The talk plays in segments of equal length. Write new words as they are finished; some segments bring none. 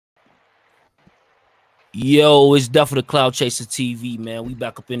Yo, it's definitely Cloud Chaser TV, man. We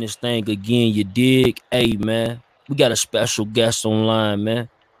back up in this thing again, you dig? Hey, man, we got a special guest online, man.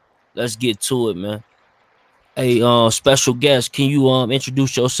 Let's get to it, man. Hey, special guest, can you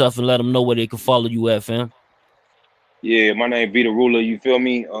introduce yourself and let them know where they can follow you at, fam? Yeah, my name Vita Ruler. You feel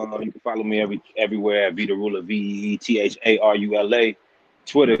me? You can follow me everywhere at Vita Ruler, VEETHARULA,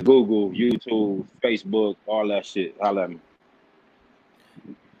 Twitter, Google, YouTube, Facebook, all that shit. Holla at me.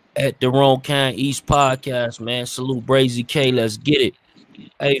 At the Wrong Kind East podcast, man. Salute Brazy K. Let's get it.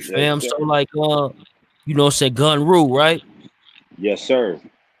 Hey, Yes, fam. sir. So like, you know, say Gun Rule, right? Yes, sir.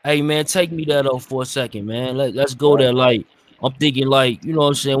 Hey man, take me there though for a second, man. Let's go Right. there. Like, I'm thinking, like, you know what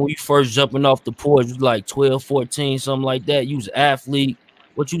I'm saying? When you first jumping off the porch, you was like 12, 14, something like that. You was an athlete.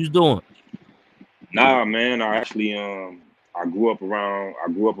 What you was doing? Nah, man. I grew up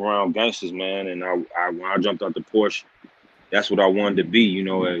around gangsters, man. And I when I jumped out the Porsche, that's what I wanted to be. You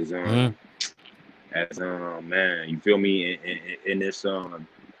know, Hmm. man. You feel me? In this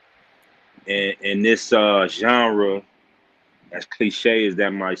genre, as cliche as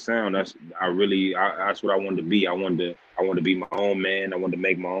that might sound, that's what I wanted to be. I wanted to be my own man. I wanted to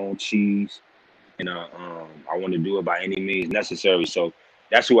make my own cheese, and I wanted to do it by any means necessary. So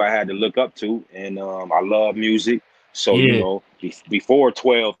that's who I had to look up to, and I love music. So Yeah. before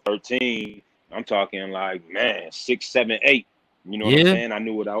 12, 13, I'm talking like man 6, 7, 8. You know what I'm Yeah. saying? I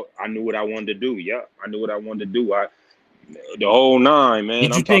knew what I wanted to do. Yeah, I knew what I wanted to do. I the whole nine, man.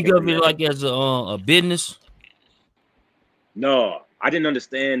 Did you I'm think talking of from it the like as a business? No, I didn't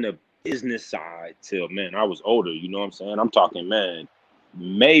understand the business side till man, I was older, you know what I'm saying? I'm talking man,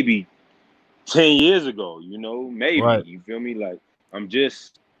 maybe 10 years ago, maybe. Right. You feel me? Like I'm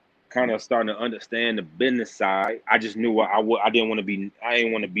just kind of starting to understand the business side. I just knew I didn't want to be I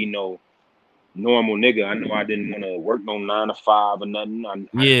didn't want to be no normal nigga. I knew I didn't want to work no 9 to 5 or nothing.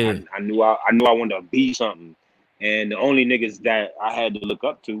 Yeah. I knew I wanted to be something. And the only niggas that I had to look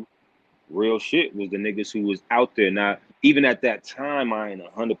up to real shit was the niggas who was out there. Now, even at that time, I ain't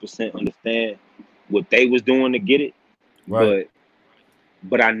 100% understand what they was doing to get it, Right.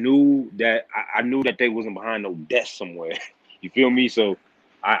 but I knew that they wasn't behind no desk somewhere. You feel me? So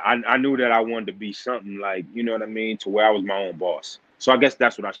I knew that I wanted to be something like you know what I mean, to where I was my own boss. So I guess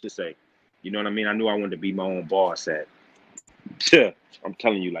that's what I should say. You know what I mean? I knew I wanted to be my own boss at. I'm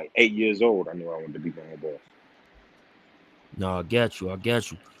telling you, like 8 years old, I knew I wanted to be my own boss. No, I got you. I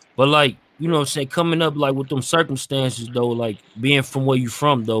got you. But like, you know what I'm saying, coming up like with them circumstances though, like being from where you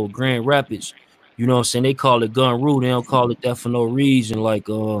from though, Grand Rapids, you know what I'm saying? They call it Gun Rule. They don't call it that for no reason. Like,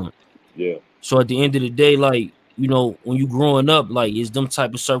 Yeah. so at the end of the day, like, you know, when you growing up, like, is them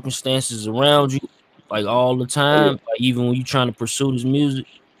type of circumstances around you, like all the Oh time, yeah. like even when you trying to pursue this music?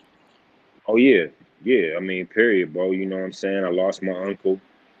 Oh yeah. Yeah. I mean, period, bro. You know what I'm saying? I lost my uncle.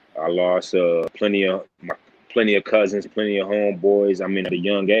 I lost plenty of cousins, plenty of homeboys. I mean, at a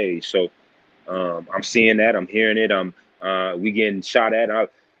young age. So I'm seeing that. I'm hearing it. We getting shot at. I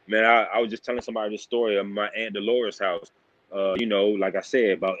was just telling somebody this story of my aunt Dolores' house. Like I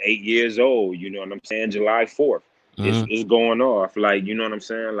said, about 8 years old. You know what I'm saying? July 4th. It's Hmm. it's going off. Like you know what I'm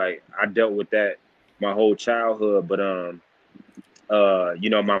saying? Like I dealt with that my whole childhood, but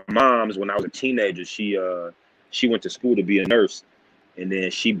my mom's when I was a teenager, she went to school to be a nurse, and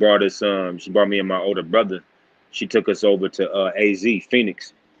then she brought me and my older brother. She took us over to AZ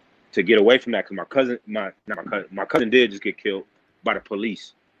Phoenix to get away from that because my cousin, my not my cousin, my cousin did just get killed by the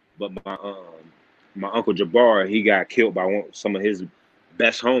police, but my uncle Jabbar, he got killed by some of his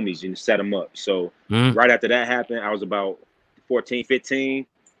best homies and set him up. So Hmm. right after that happened, I was about 14, 15.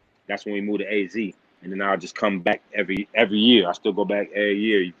 That's when we moved to AZ, and then I'll just come back every year. I still go back every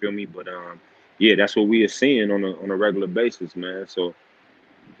year. You feel me? But yeah, that's what we are seeing on a regular basis, man. So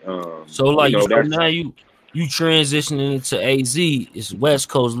So like, so that's now you transitioning into AZ, it's West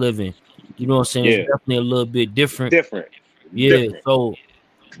Coast living. You know what I'm saying? It's yeah, definitely a little bit different. different, Yeah. different. So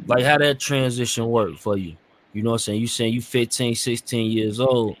like how that transition work for you? You know what I'm saying you 15, 16 years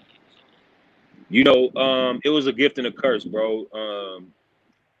old. It was a gift and a curse, bro.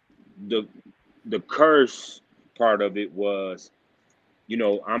 The the curse part of it was,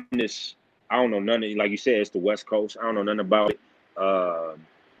 I'm this. I don't know none of like you said, it's the West Coast. I don't know nothing about it. Uh,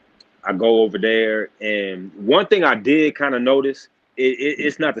 I go over there, and one thing I did kind of notice,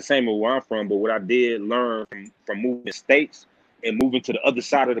 it's not the same as where I'm from, but what I did learn from moving states and moving to the other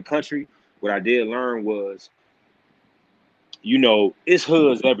side of the country, what I did learn was, it's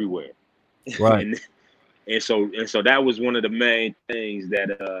hoods everywhere, Right. and and so that was one of the main things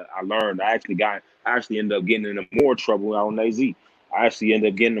that I learned. I actually ended up getting into more trouble out in AZ. I actually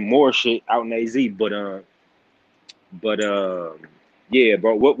ended up getting into more shit out in AZ. But yeah,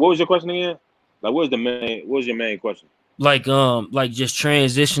 bro. What was your question again? Like, what's your main question? Like just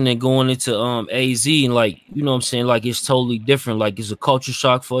transitioning going into AZ, and like, you know what I'm saying, like it's totally different. Like, it's a culture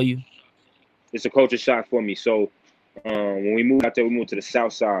shock for you. It's a culture shock for me. So when we moved out there, we moved to the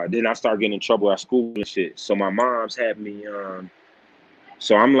south side. Then I started getting in trouble at school and shit. So my mom's had me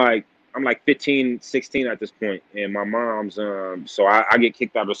so I'm like 15, 16 at this point, and my mom's so I get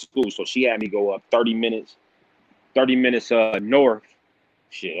kicked out of school. So she had me go up 30 minutes north.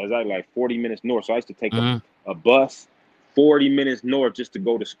 Shit, I was like 40 minutes north. So I used to take a bus 40 minutes north just to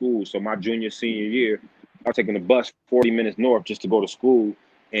go to school. So my senior year, I was taking the bus 40 minutes north just to go to school.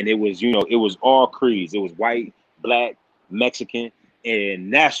 And it was, it was all creeds. It was white, black, Mexican.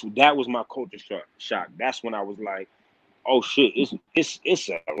 And that was my culture shock. That's when I was like, oh shit, it's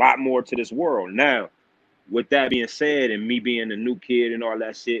a lot more to this world. Now, with that being said, and me being a new kid and all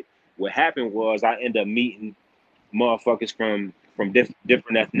that shit, what happened was I ended up meeting motherfuckers from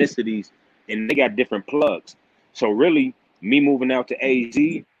different ethnicities, and they got different plugs. So really, me moving out to AZ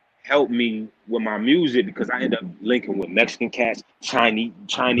helped me with my music because I ended up linking with Mexican cats, Chinese,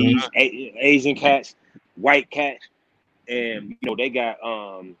 Asian cats, white cats, and they got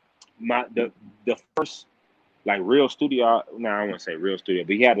the first like real studio. No, I don't want to say real studio,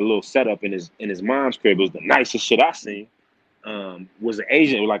 but he had a little setup in his mom's crib. It was the nicest shit I seen. Was an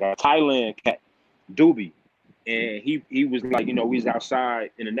Asian, like a Thailand cat, Doobie. And he was like, we was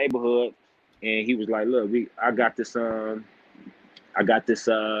outside in the neighborhood, and he was like, look, I got this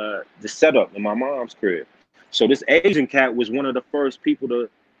this setup in my mom's crib. So this Asian cat was one of the first people to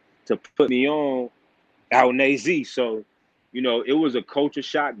put me on out in AZ. So, it was a culture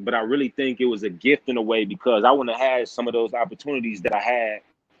shock, but I really think it was a gift in a way, because I wouldn't have had some of those opportunities that I had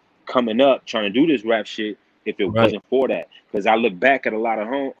coming up trying to do this rap shit if it wasn't for that. Because I look back at a lot of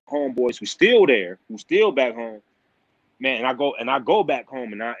homeboys who's still there, who's still back home, man. And I go back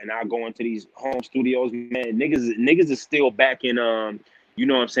home, and I go into these home studios, man. Niggas is still back in you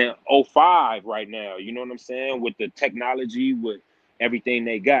know what I'm saying, '05 right now. You know what I'm saying, with the technology, with everything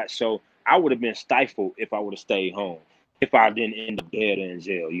they got. So I would have been stifled if I would have stayed home, if I didn't end up dead in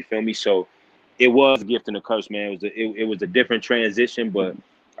jail. You feel me? So it was a gift and a curse, man. It was a different transition, but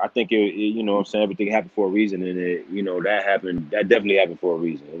I think you know what I'm saying, everything happened for a reason, and that definitely happened for a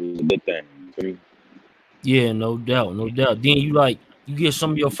reason. It was a good thing. You feel me? Yeah, no doubt, no doubt. Then you get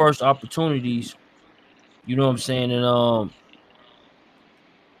some of your first opportunities, you know what I'm saying? And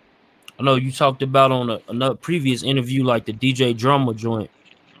I know you talked about on another previous interview, like the DJ Drummer joint.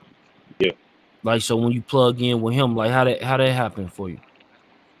 Yeah. Like, so when you plug in with him, like how that happened for you?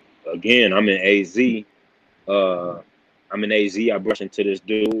 Again, I'm in AZ. I brushed into this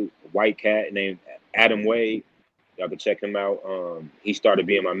dude, white cat named Adam Wade. Y'all can check him out. He started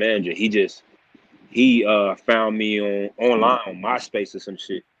being my manager. He found me online on MySpace or some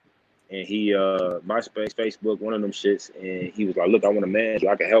shit. And he MySpace, Facebook, one of them shits, and he was like, look, I want to manage you,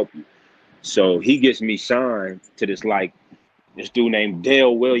 I can help you. So he gets me signed to this dude named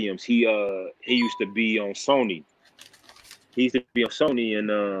Dale Williams. He used to be on Sony. He used to be on Sony,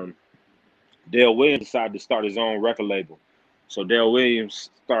 and Dale Williams decided to start his own record label. So Dale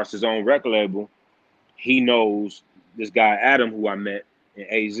Williams starts his own record label. He knows this guy Adam, who I met in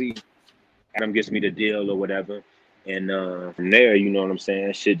AZ. Adam gets me the deal or whatever, and from there, you know what I'm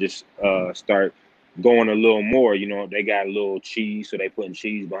saying, shit just start going a little more. They got a little cheese, so they putting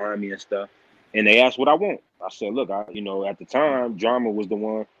cheese behind me and stuff. And they asked what I want. I said, look, at the time, Drama was the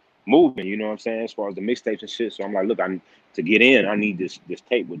one moving. You know what I'm saying, as far as the mixtapes and shit. So I'm like, look, to get in, I need this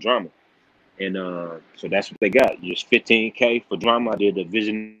tape with Drama. And so that's what they got. Just $15K for Drama. I did the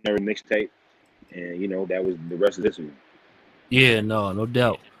Visionary mixtape, and that was the rest of this one. Yeah, no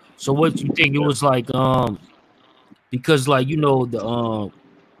doubt. So what you think it was like? Because like the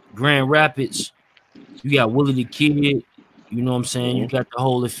Grand Rapids, you got Willie the Kid. You know what I'm saying? You got the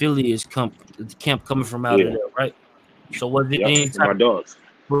whole affiliates camp coming from out of there, right? So was it any type? My dogs.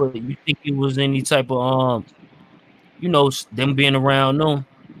 But you think it was any type of them being around them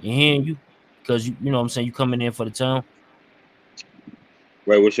and hearing you, because you know what I'm saying, you coming in for the town?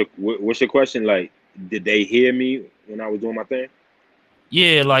 Wait, what's your question? Like, did they hear me when I was doing my thing?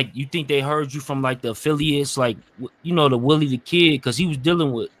 Yeah, like you think they heard you from like the affiliates, like the Willie the Kid, because he was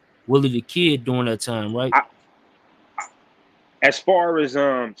dealing with Willie the Kid during that time, right? As far as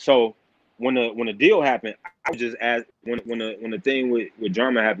so when the deal happened, I was just asked when the thing with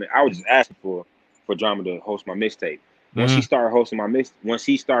Drama happened, I was just asking for Drama to host my mixtape. Once he started hosting once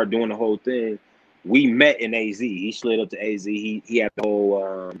he started doing the whole thing, we met in AZ. He slid up to AZ. He had the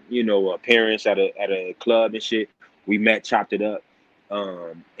whole appearance at a club and shit. We met, chopped it up,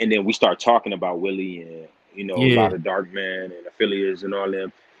 and then we started talking about Willie and a lot of Dark Man and affiliates and all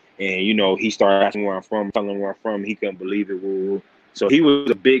them. And you know, he started asking where I'm from, telling him where I'm from. He couldn't believe it. So he was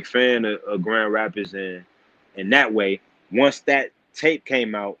a big fan of Grand Rapids, and that way, once that tape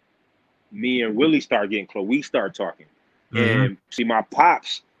came out, me and Willie started getting close. We started talking. And see, my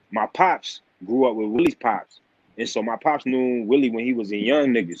pops grew up with Willie's pops. And so my pops knew Willie when he was a young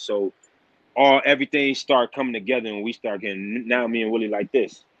nigga. So everything started coming together, and we started getting, now me and Willie like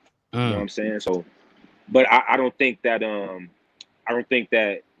this. You know what I'm saying? So, but I don't think that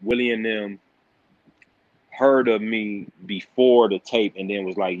Willie and them heard of me before the tape and then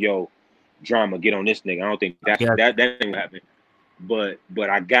was like, yo, Drama, get on this nigga. I don't think that didn't happen. But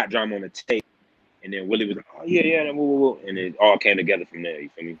I got Drama on the tape, and then Willie was like, oh yeah, and it all came together from there. You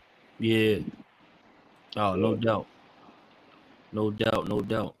feel me? Yeah. Oh, no doubt. No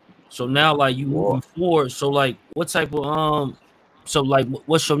doubt. So now, like, you moving forward, so like, what type of so like,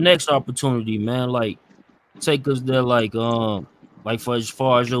 what's your next opportunity, man? Like, take us there, like for as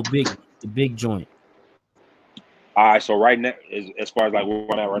far as the big joint. All right, so right now, as far as like where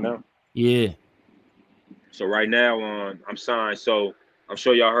I'm at right now. Yeah. So right now, I'm signed. So I'm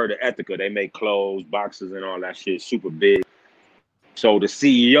sure y'all heard of Ethica. They make clothes, boxes, and all that shit. Super big. So the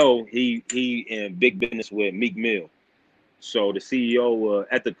CEO, he in big business with Meek Mill. So the CEO of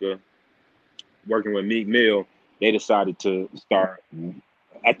Ethica, working with Meek Mill, they decided to start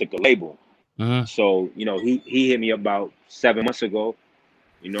Ethica label. So you know, he hit me about 7 months ago.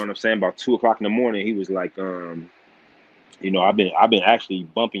 You know what I'm saying? About 2 o'clock in the morning, he was like, you know, I've been actually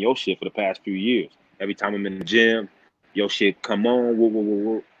bumping your shit for the past few years. Every time I'm in the gym, your shit come on.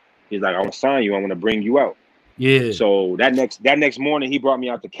 Woo. He's like, I want to sign you. I want to bring you out. Yeah. So that next morning, he brought me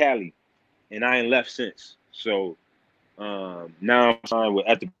out to Cali, and I ain't left since. So now I'm signed with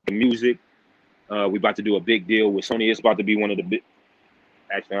Ethica Music. We about to do a big deal with Sony. It's about to be one of the big.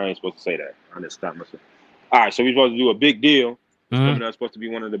 Actually, I ain't supposed to say that. I just stopped myself. All right, so we're supposed to do a big deal. It's coming up. Supposed to be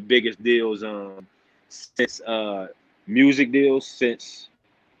one of the biggest deals since music deals since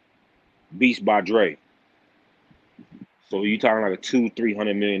Beats by Dre. So you talking like a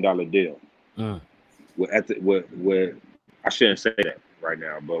 $200-300 million deal. With I shouldn't say that right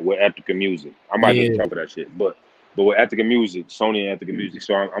now, but with Ethica Music, I might get in trouble for that shit. But with Ethica Music, Sony and Ethica Music.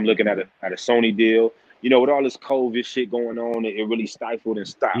 So I'm looking at a Sony deal. You know, with all this COVID shit going on, it really stifled and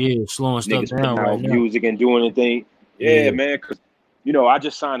stopped. Yeah, slowing stuff down right now. Music and doing anything. Yeah, man. Cause you know, I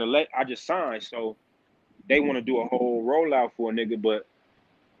just signed. So they want to do a whole rollout for a nigga, but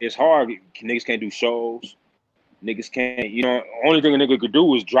it's hard. Niggas can't do shows. Niggas can't. You know, only thing a nigga could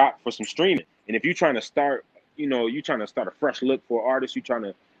do is drop for some streaming. And if you're trying to start, you know, you trying to start a fresh look for artists, you trying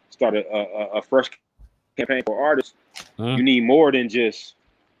to start a fresh campaign for artists, you need more than just.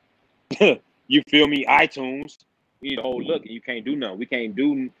 You feel me? iTunes, you need a whole look, and you can't do nothing. We can't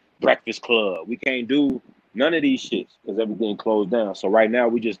do Breakfast Club. We can't do none of these shits because everything closed down. So right now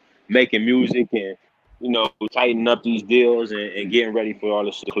we just making music and, you know, tightening up these deals and getting ready for all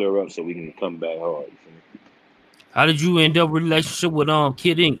this shit to clear up so we can come back hard. How did you end up with a relationship with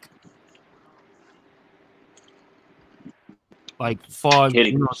Kid Ink? Like far as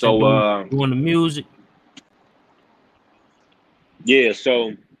you know, so doing the music. Yeah,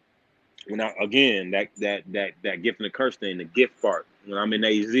 so when that gift and the curse thing, the gift part. When I'm in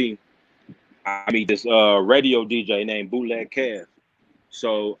AZ, I meet this radio DJ named Bootleg Kev.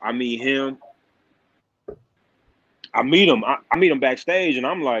 So I meet him. I meet him backstage, and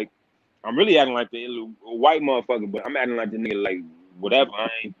I'm like, I'm really acting like the white motherfucker, but I'm acting like the nigga like whatever. I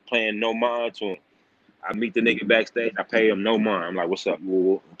ain't paying no mind to him. I meet the nigga backstage. I pay him no mind. I'm like, what's up?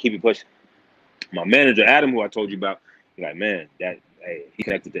 We'll keep it pushing. My manager Adam, who I told you about, he's like, man, he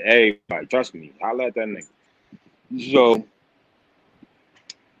connected to everybody. Trust me, I'll let that nigga. So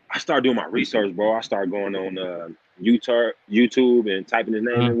I started doing my research, bro. I started going on YouTube and typing his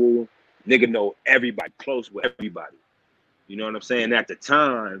name in Google. Nigga know everybody, close with everybody. You know what I'm saying? At the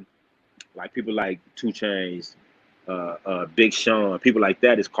time, like people like 2 Chainz, Big Sean, people like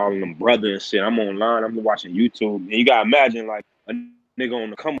that is calling them brother and shit. I'm online, I'm watching YouTube, and you gotta imagine like a nigga on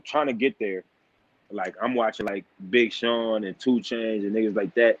the come trying to get there. Like I'm watching like Big Sean and 2 Chainz and niggas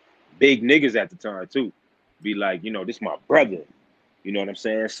like that, big niggas at the time too, be like, you know, this my brother. You know what I'm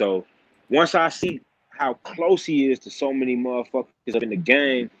saying? So once I see how close he is to so many motherfuckers up in the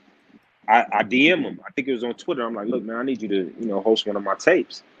game, I DM him. I think it was on Twitter. I'm like, look, man, I need you to, you know, host one of my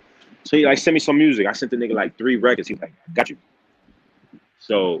tapes. So he like sent me some music. I sent the nigga like 3 records. He's like, got you.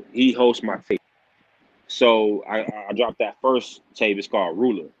 So he hosts my tape. So I dropped that first tape. It's called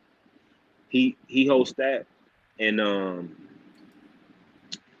Ruler. He hosts that, and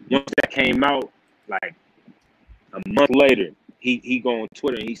once that came out, like a month later, he go on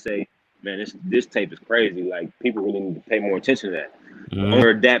Twitter and he say, man, this tape is crazy. Like people really need to pay more attention to that. The Mm-hmm. owner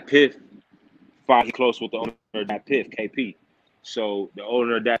of Dat Piff, follow close with the owner of Dat Piff, KP. So the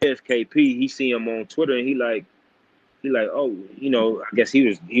owner of Dat Piff, KP, he see him on Twitter and he like, oh, you know, I guess he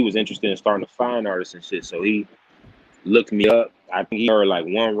was interested in starting to find artists and shit. So he looked me up. I think he heard like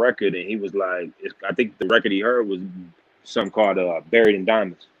one record and he was like, I think the record he heard was something called Buried in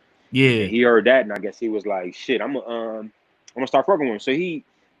Diamonds. Yeah. And he heard that and I guess he was like, shit, I'm gonna start fucking with him. So he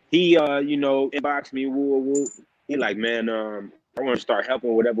you know, inboxed me, woo woo. He like, man, I want to start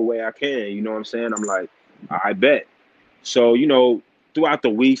helping whatever way I can. You know what I'm saying? I'm like, I bet. So, you know, throughout the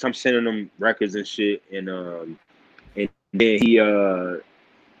weeks I'm sending him records and shit and then he heard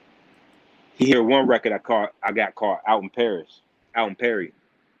one record I got called Out in Perry.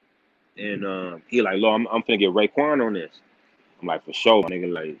 And he like, Lord, I'm finna get Raekwon on this. I'm like, for sure, my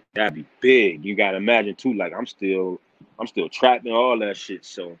nigga, like that'd be big. You gotta imagine too, like I'm still trapping all that shit.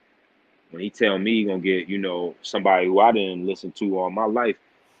 So when he tell me he gonna get, you know, somebody who I didn't listen to all my life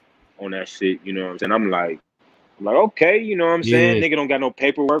on that shit, you know what I'm saying? I'm like, okay, you know what I'm saying? Nigga don't got no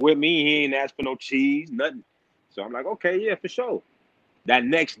paperwork with me. He ain't asked for no cheese, nothing. So I'm like, okay, yeah, for sure. That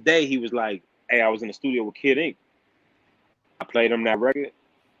next day he was like, hey, I was in the studio with Kid Ink. I played him that record.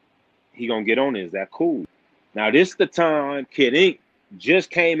 He gonna get on it. Is that cool? Now this is the time Kid Ink just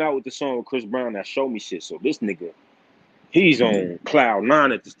came out with the song with Chris Brown that showed me shit. So this nigga, he's on cloud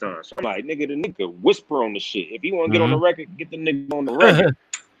 9 at this time. So I'm like, nigga, the nigga whisper on the shit. If you want to get on the record, get the nigga on the record.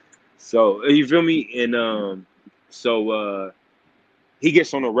 So you feel me? And so he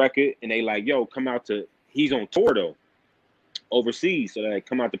gets on the record and they like, yo, come out to. He's on tour though, overseas. So they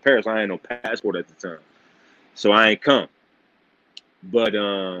come out to Paris. I ain't no passport at the time, so I ain't come. But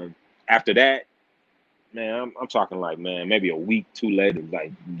after that, man, I'm talking like, man, maybe a week, 2 later,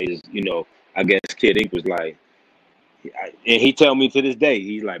 like, you know, I guess Kid Ink was like, and he tell me to this day,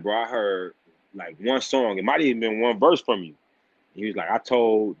 he's like, bro, I heard like one song. It might even been one verse from you. He was like, I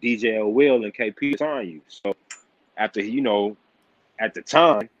told DJ L Will and KP to sign you. So after, you know, at the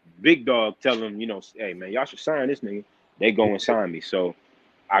time, Big Dog tell him, you know, hey, man, y'all should sign this nigga. They go and sign me. So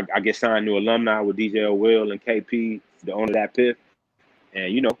I get signed to Alumni with DJ L Will and KP, the owner of that Piff.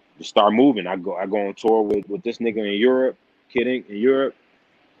 And, you know, just start moving. I go on tour with this nigga in Europe, Kid Ink in Europe.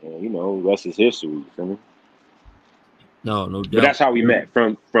 And, you know, rest is history. You feel me? No doubt. But that's how we met,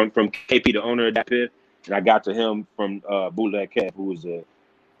 from KP, the owner of that Piff. And I got to him from Bootleg Kev, who was a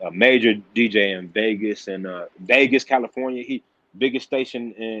major DJ in Vegas and Vegas, California. He biggest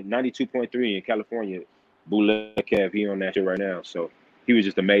station in 92.3 in California. Bootleg Kev, he on that shit right now. So he was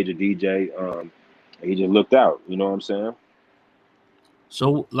just a major DJ. He just looked out. You know what I'm saying?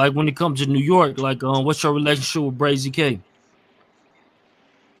 So, like, when it comes to New York, like, what's your relationship with Brazy K?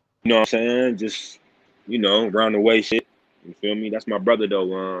 You know what I'm saying? Just, you know, round the way shit. You feel me? That's my brother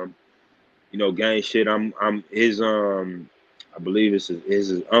though. You know, gang shit. I'm his I believe it's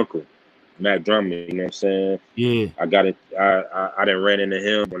his uncle, Mac Drummond. You know what I'm saying? Yeah. I got it. I done ran into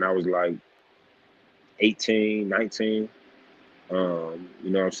him when I was like 18, 19. You know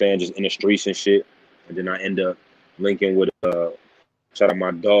what I'm saying? Just in the streets and shit. And then I end up linking with shout out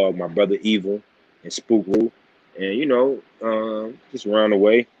my dog, my brother Evil and Spook Woo. And you know, just around the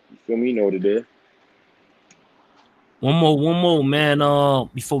way. You feel me? You know what it is. One more, man.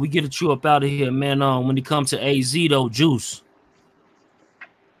 Before we get you up out of here, man. When it comes to AZ though, Juice.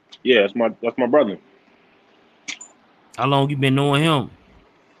 Yeah, that's my brother. How long you been knowing him?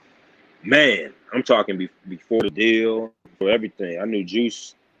 Man, I'm talking before the deal, for everything. I knew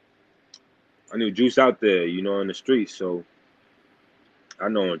Juice out there, you know, in the streets. So I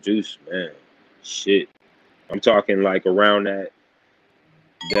know Juice, man. Shit. I'm talking like around that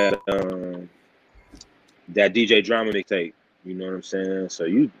DJ Drama mixtape. You know what I'm saying? So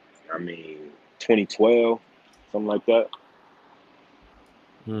 2012, something like that.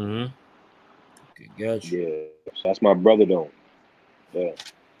 Mm-hmm. Okay, gotcha. Yeah, so that's my brother though. Yeah.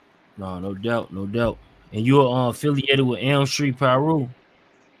 No doubt. And you're affiliated with Elm Street Pyru?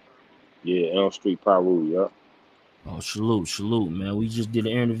 Yeah, Elm Street Pyru, yeah. Oh, salute, man. We just did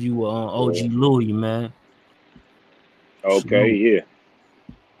an interview with OG Louie, man. Okay, salute.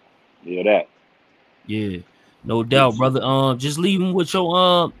 Yeah, that. Yeah, no doubt, brother. Just leave them with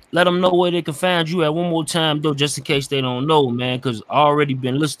your let them know where they can find you at one more time though, just in case they don't know, man. Cause I already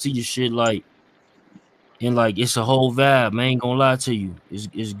been listening to your shit, like, and like it's a whole vibe, man. Ain't gonna lie to you,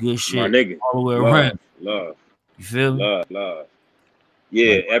 it's good shit, my nigga. All the way around. Love. You feel me? Love.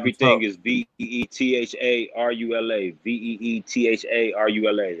 Yeah, like, everything is VEETHARULA.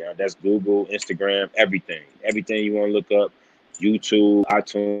 VEETHARULA. That's Google, Instagram, everything. Everything you want to look up, YouTube,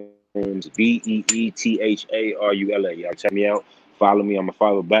 iTunes. VEETHARULA. Y'all check me out. Follow me. I'm gonna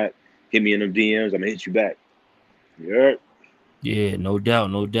follow back. hit me in them DMs. I'm gonna hit you back. Yeah. Yeah, no doubt,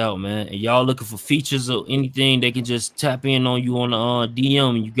 man. And y'all looking for features or anything, they can just tap in on you on the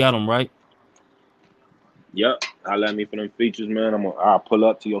DM and you got them, right? Yep. Holla at me for them features, man. I'll pull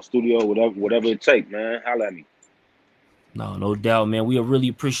up to your studio, whatever it take, man. Holla at me. No doubt, man. We really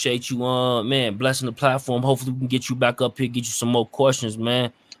appreciate you, man, blessing the platform. Hopefully we can get you back up here, get you some more questions,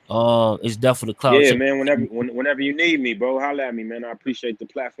 man. It's definitely the Cloud. Yeah, man. Whenever you need me, bro, holla at me, man. I appreciate the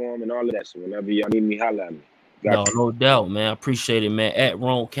platform and all of that. So whenever y'all need me, holla at me. No doubt, man. I appreciate it, man. At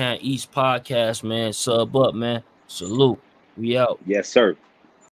Rome County East Podcast, man. Sub up, man. Salute. We out. Yes, sir.